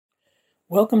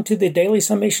Welcome to the Daily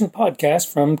Summation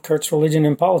podcast from Kurt's Religion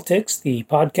and Politics. The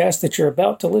podcast that you're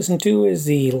about to listen to is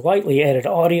the lightly edited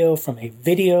audio from a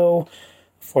video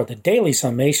for the Daily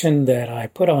Summation that I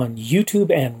put on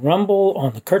YouTube and Rumble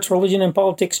on the Kurt's Religion and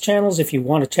Politics channels. If you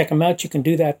want to check them out, you can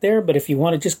do that there. But if you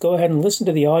want to just go ahead and listen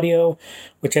to the audio,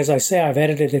 which, as I say, I've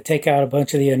edited to take out a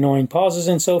bunch of the annoying pauses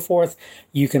and so forth,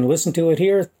 you can listen to it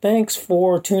here. Thanks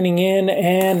for tuning in.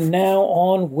 And now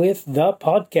on with the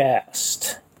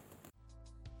podcast.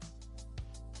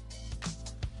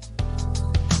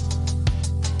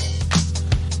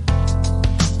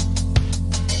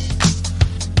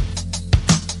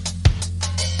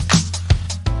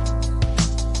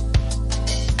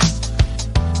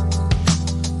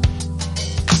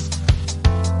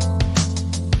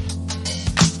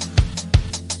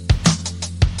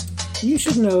 You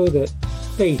should know that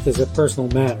faith is a personal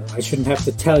matter. I shouldn't have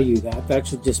to tell you that. That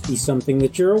should just be something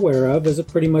that you're aware of as a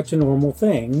pretty much a normal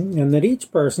thing, and that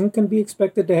each person can be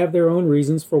expected to have their own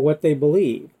reasons for what they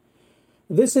believe.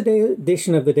 This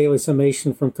edition of the Daily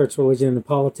Summation from Kurt's Religion and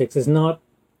Politics is not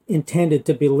intended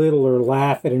to belittle or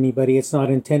laugh at anybody. It's not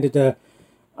intended to...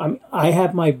 I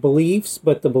have my beliefs,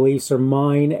 but the beliefs are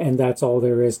mine, and that's all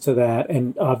there is to that.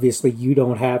 And obviously, you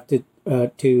don't have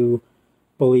to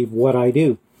believe what I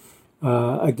do.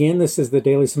 Again, this is the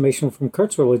Daily Summation from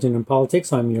Kurt's Religion and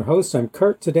Politics. I'm your host. I'm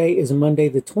Kurt. Today is Monday,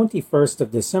 the 21st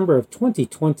of December of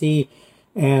 2020,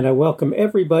 and I welcome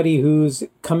everybody who's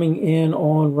coming in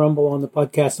on Rumble, on the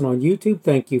podcast, and on YouTube.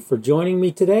 Thank you for joining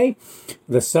me today.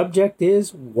 The subject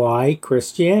is why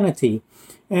Christianity?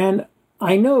 And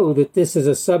I know that this is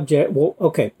a subject, well,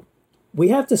 okay, we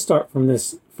have to start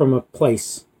from a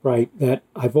place, right, that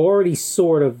I've already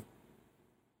sort of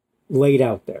laid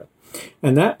out there.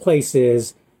 And that place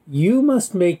is, you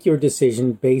must make your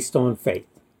decision based on faith.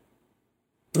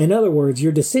 In other words,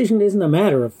 your decision isn't a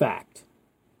matter of fact,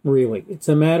 really. It's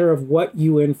a matter of what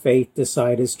you in faith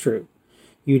decide is true.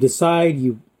 You decide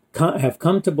you have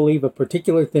come to believe a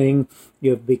particular thing,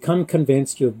 you have become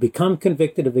convinced, you have become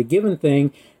convicted of a given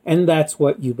thing, and that's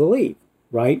what you believe,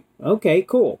 right? Okay,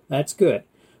 cool, that's good.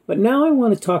 But now I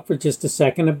want to talk for just a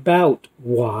second about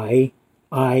why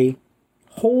I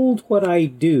hold what I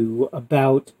do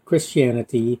about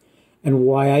Christianity and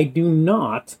why I do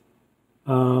not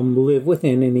live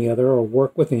within any other or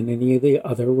work within any of the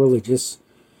other religious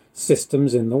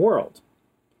systems in the world.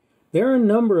 There are a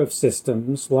number of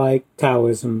systems like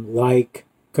Taoism, like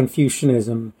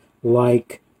Confucianism,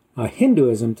 like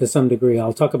Hinduism to some degree.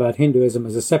 I'll talk about Hinduism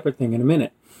as a separate thing in a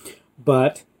minute.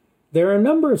 But there are a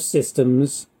number of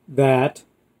systems that,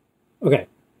 okay,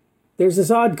 there's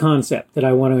this odd concept that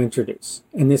I want to introduce,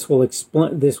 and this will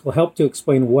help to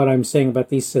explain what I'm saying about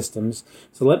these systems.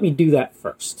 So let me do that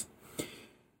first.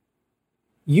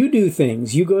 You do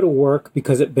things, you go to work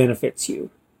because it benefits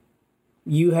you.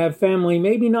 You have family,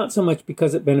 maybe not so much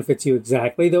because it benefits you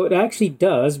exactly, though it actually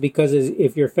does, because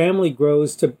if your family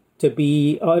grows to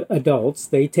be adults,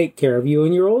 they take care of you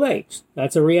in your old age.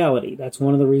 That's a reality. That's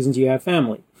one of the reasons you have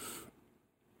family.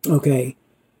 Okay.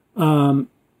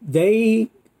 They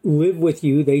live with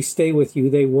you, they stay with you,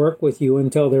 they work with you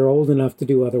until they're old enough to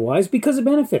do otherwise because it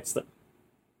benefits them,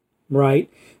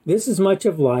 right? This is much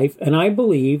of life, and I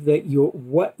believe that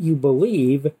what you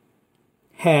believe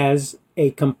has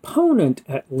a component,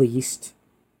 at least,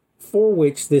 for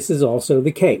which this is also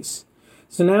the case.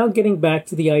 So now getting back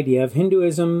to the idea of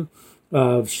Hinduism,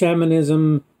 of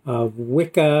shamanism, of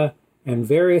Wicca, and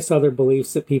various other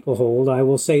beliefs that people hold, I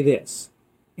will say this.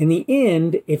 In the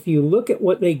end, if you look at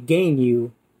what they gain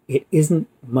you, it isn't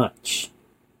much.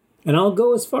 And I'll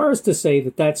go as far as to say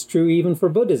that that's true even for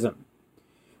Buddhism.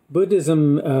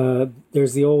 Buddhism,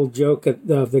 there's the old joke of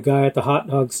the guy at the hot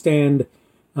dog stand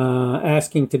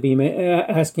asking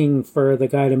for the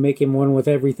guy to make him one with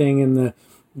everything, and the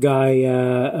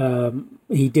guy,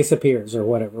 he disappears or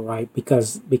whatever, right?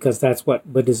 Because that's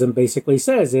what Buddhism basically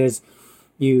says is,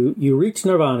 you reach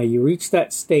nirvana, you reach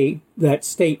that state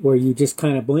where you just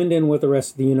kind of blend in with the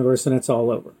rest of the universe and it's all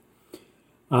over.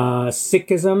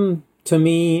 Sikhism, to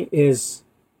me, is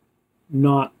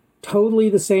not totally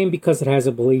the same because it has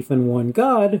a belief in one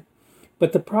God,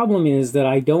 but the problem is that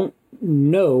I don't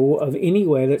know of any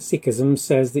way that Sikhism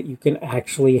says that you can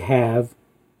actually have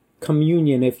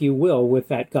communion, if you will, with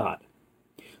that God.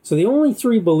 So the only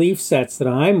three belief sets that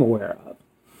I'm aware of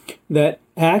that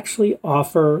actually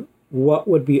offer what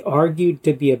would be argued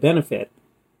to be a benefit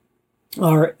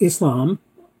are Islam,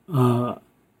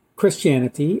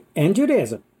 Christianity, and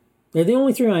Judaism. They're the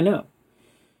only three I know.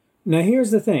 Now, here's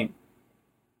the thing.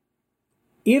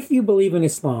 If you believe in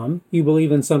Islam, you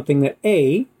believe in something that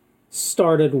A,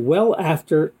 started well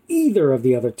after either of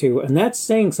the other two. And that's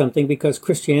saying something because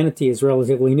Christianity is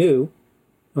relatively new,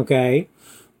 okay?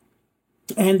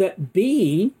 And that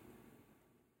B,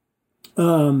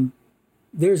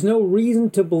 there's no reason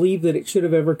to believe that it should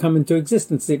have ever come into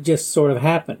existence. It just sort of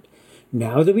happened.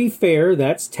 Now, to be fair,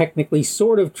 that's technically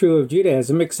sort of true of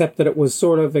Judaism, except that it was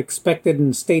sort of expected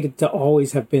and stated to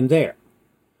always have been there.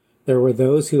 There were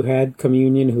those who had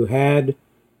communion, who had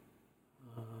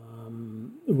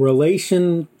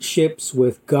relationships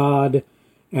with God,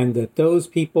 and that those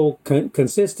people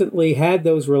consistently had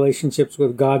those relationships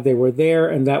with God. They were there,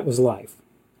 and that was life.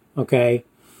 Okay?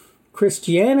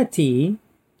 Christianity,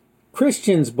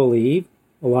 Christians believe,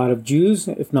 a lot of Jews,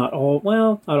 if not all,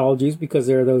 well, not all Jews, because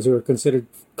there are those who are considered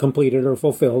completed or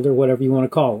fulfilled or whatever you want to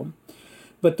call them.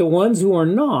 But the ones who are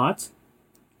not,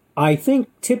 I think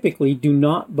typically do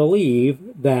not believe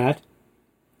that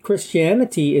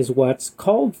Christianity is what's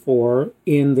called for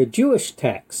in the Jewish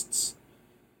texts.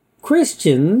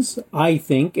 Christians, I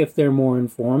think, if they're more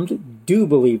informed, do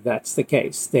believe that's the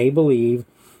case. They believe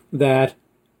that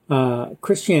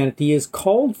Christianity is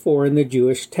called for in the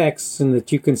Jewish texts, and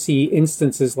that you can see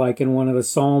instances like in one of the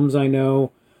Psalms I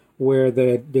know, where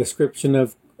the description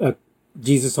of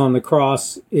Jesus on the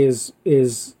cross is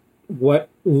what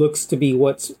looks to be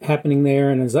what's happening there,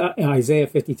 and Isaiah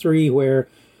 53, where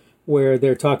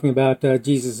they're talking about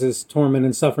Jesus' torment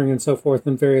and suffering and so forth,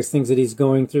 and various things that he's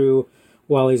going through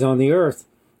while he's on the earth,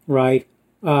 right?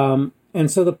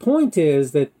 And so the point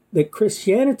is that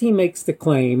Christianity makes the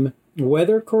claim,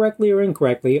 whether correctly or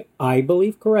incorrectly, I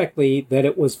believe correctly, that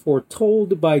it was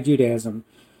foretold by Judaism.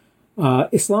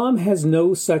 Islam has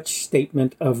no such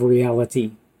statement of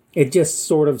reality. It just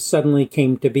sort of suddenly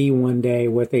came to be one day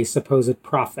with a supposed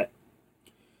prophet.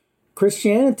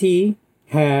 Christianity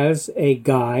has a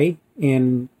guy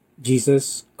in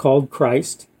Jesus called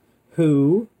Christ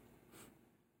who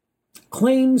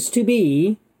claims to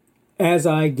be, as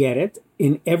I get it,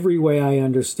 in every way I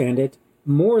understand it,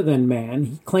 more than man.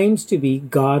 He claims to be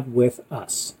God with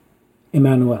us.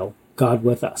 Emmanuel, God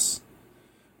with us.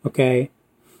 Okay?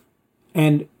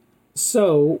 And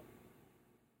so,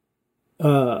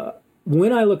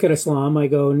 when I look at Islam, I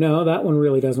go, no, that one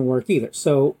really doesn't work either.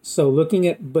 So looking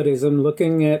at Buddhism,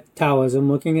 looking at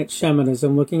Taoism, looking at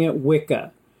Shamanism, looking at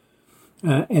Wicca,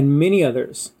 and many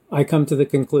others, I come to the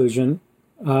conclusion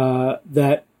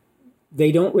that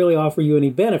they don't really offer you any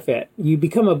benefit. You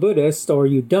become a Buddhist or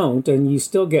you don't, and you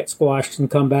still get squashed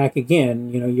and come back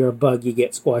again. You know, you're a bug, you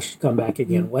get squashed, come back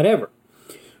again, whatever,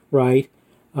 right?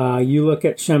 You look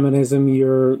at shamanism,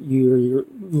 you're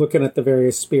looking at the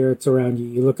various spirits around you.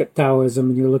 You look at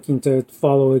Taoism, and you're looking to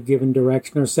follow a given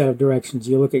direction or set of directions.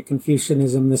 You look at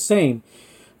Confucianism, the same.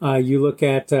 You look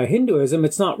at Hinduism,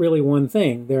 it's not really one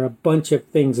thing. There are a bunch of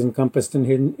things encompassed in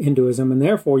Hinduism, and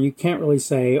therefore you can't really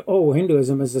say, oh,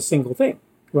 Hinduism is a single thing,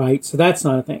 right? So that's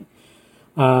not a thing.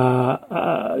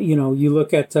 You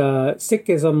look at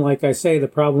Sikhism, like I say, the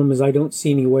problem is I don't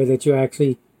see any way that you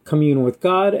actually commune with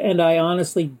God, and I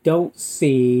honestly don't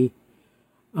see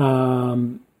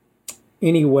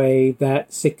any way that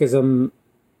Sikhism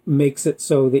makes it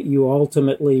so that you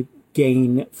ultimately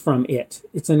gain from it.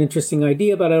 It's an interesting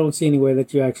idea, but I don't see any way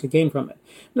that you actually gain from it.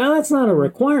 Now, that's not a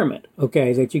requirement,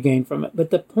 okay, that you gain from it. But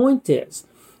the point is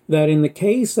that in the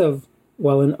case of,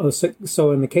 in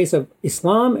the case of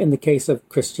Islam, in the case of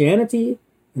Christianity,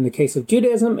 in the case of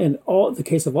Judaism, in the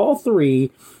case of all three,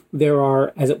 there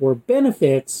are, as it were,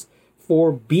 benefits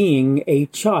for being a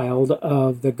child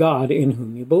of the God in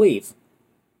whom you believe.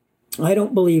 I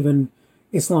don't believe in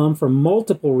Islam for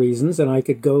multiple reasons, and I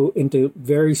could go into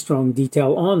very strong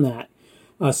detail on that.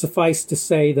 Suffice to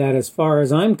say that as far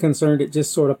as I'm concerned, it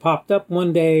just sort of popped up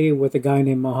one day with a guy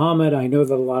named Muhammad. I know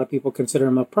that a lot of people consider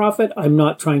him a prophet. I'm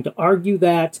not trying to argue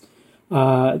that.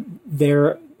 That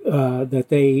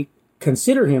they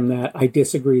consider him that. I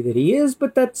disagree that he is,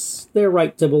 but that's their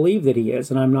right to believe that he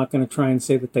is, and I'm not going to try and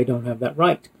say that they don't have that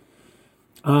right.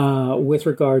 With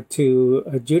regard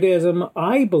to Judaism,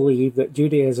 I believe that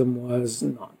Judaism was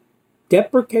not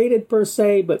deprecated per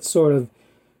se, but sort of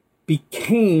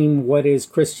became what is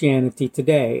Christianity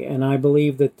today. And I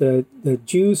believe that the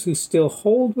Jews who still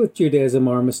hold with Judaism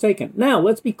are mistaken. Now,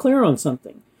 let's be clear on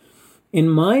something. In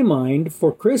my mind,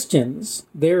 for Christians,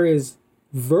 there is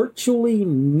virtually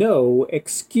no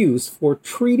excuse for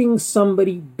treating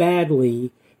somebody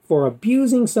badly, for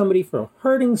abusing somebody, for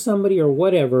hurting somebody, or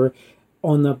whatever,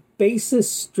 on the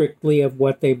basis strictly of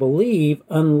what they believe,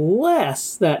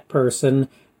 unless that person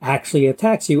actually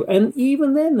attacks you. And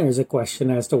even then there's a question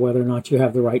as to whether or not you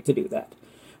have the right to do that.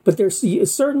 But there's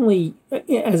certainly,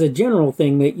 as a general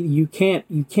thing, that you can't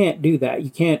do that. You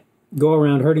can't go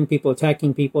around hurting people,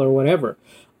 attacking people, or whatever.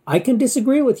 I can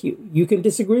disagree with you. You can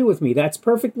disagree with me. That's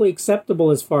perfectly acceptable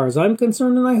as far as I'm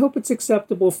concerned, and I hope it's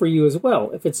acceptable for you as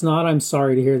well. If it's not, I'm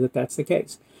sorry to hear that that's the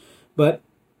case. But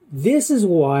this is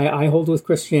why I hold with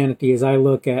Christianity as I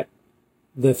look at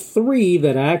the three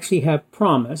that actually have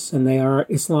promise, and they are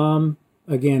Islam,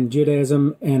 again,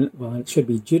 Judaism, and, well, it should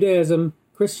be Judaism,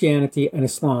 Christianity, and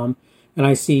Islam. And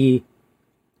I see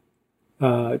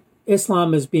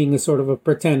Islam as being a sort of a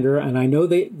pretender, and I know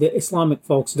the Islamic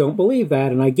folks don't believe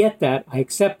that, and I get that. I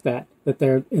accept that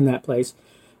they're in that place.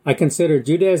 I consider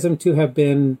Judaism to have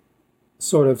been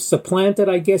sort of supplanted,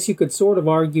 I guess you could sort of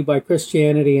argue, by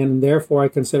Christianity, and therefore I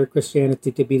consider Christianity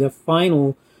to be the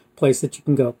final place that you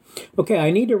can go. Okay,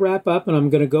 I need to wrap up, and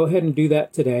I'm going to go ahead and do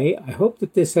that today. I hope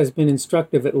that this has been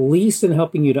instructive, at least in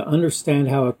helping you to understand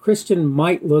how a Christian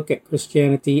might look at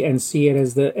Christianity and see it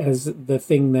as the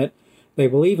thing that they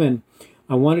believe in.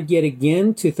 I wanted yet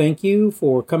again to thank you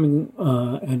for coming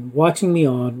and watching me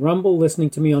on Rumble, listening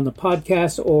to me on the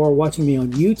podcast, or watching me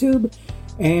on YouTube.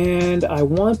 And I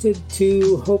wanted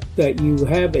to hope that you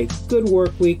have a good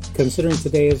work week, considering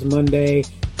today is Monday,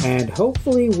 and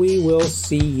hopefully we will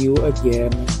see you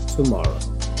again tomorrow.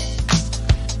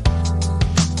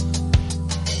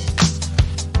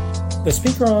 The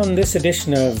speaker on this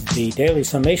edition of the Daily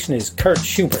Summation is Kurt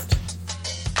Schubert.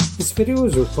 This video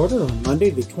was recorded on Monday,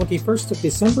 the 21st of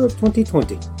December of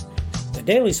 2020. The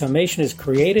Daily Summation is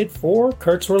created for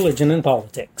Kurt's Religion and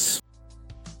Politics.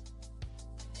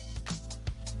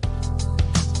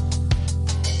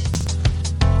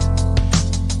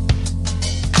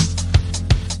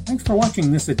 Thanks for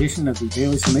watching this edition of the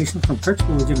Daily Summation from Kurt's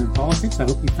Religion and Politics. I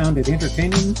hope you found it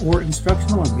entertaining or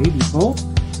instructional, or maybe both.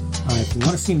 If you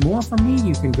want to see more from me,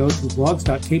 you can go to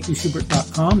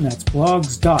blogs.kpschubert.com. That's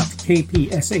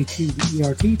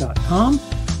blogs.kpschubert.com.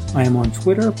 I am on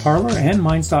Twitter, Parler, and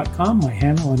Minds.com. My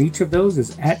handle on each of those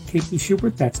is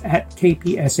 @kpschubert. That's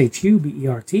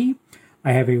 @kpschubert.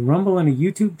 I have a Rumble and a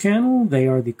YouTube channel. They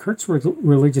are the Kurt's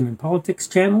Religion and Politics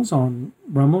channels on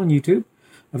Rumble and YouTube.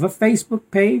 I have a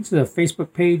Facebook page. The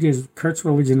Facebook page is Kurt's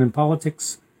Religion and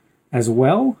Politics as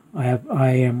well.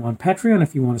 I am on Patreon.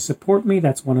 If you want to support me,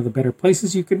 that's one of the better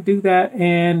places you can do that.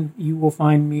 And you will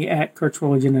find me at Kurt's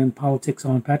Religion and Politics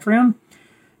on Patreon.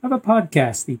 I have a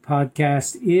podcast. The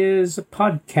podcast is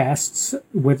podcasts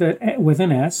with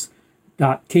an S,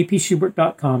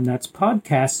 .kpschubert.com. That's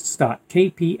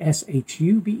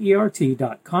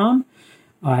podcasts.kpschubert.com.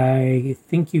 I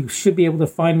think you should be able to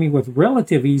find me with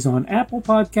relative ease on Apple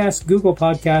Podcasts, Google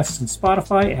Podcasts, and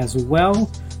Spotify as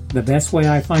well. The best way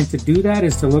I find to do that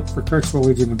is to look for Kurt's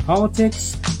Religion and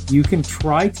Politics. You can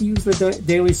try to use the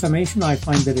Daily Summation. I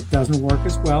find that it doesn't work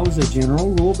as well as a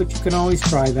general rule, but you can always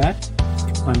try that.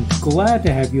 I'm glad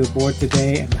to have you aboard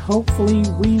today, and hopefully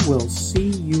we will see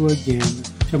you again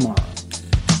tomorrow.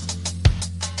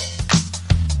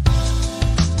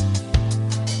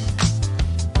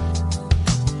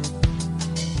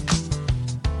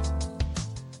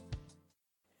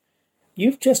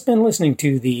 You've just been listening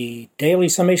to the Daily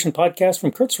Summation podcast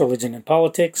from Kurt's Religion and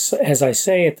Politics. As I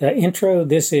say at the intro,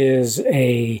 this is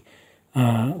a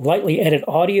lightly edited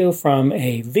audio from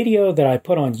a video that I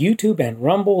put on YouTube and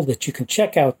Rumble that you can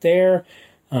check out there.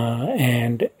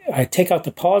 And I take out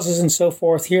the pauses and so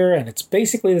forth here, and it's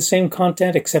basically the same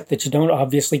content except that you don't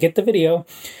obviously get the video.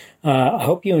 I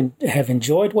hope you have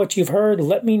enjoyed what you've heard.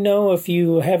 Let me know if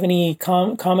you have any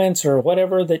comments or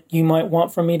whatever that you might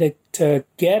want from me to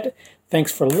get.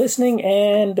 Thanks for listening,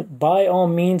 and by all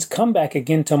means, come back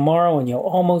again tomorrow, and you'll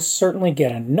almost certainly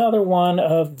get another one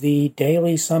of the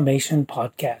Daily Summation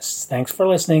podcasts. Thanks for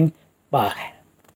listening. Bye.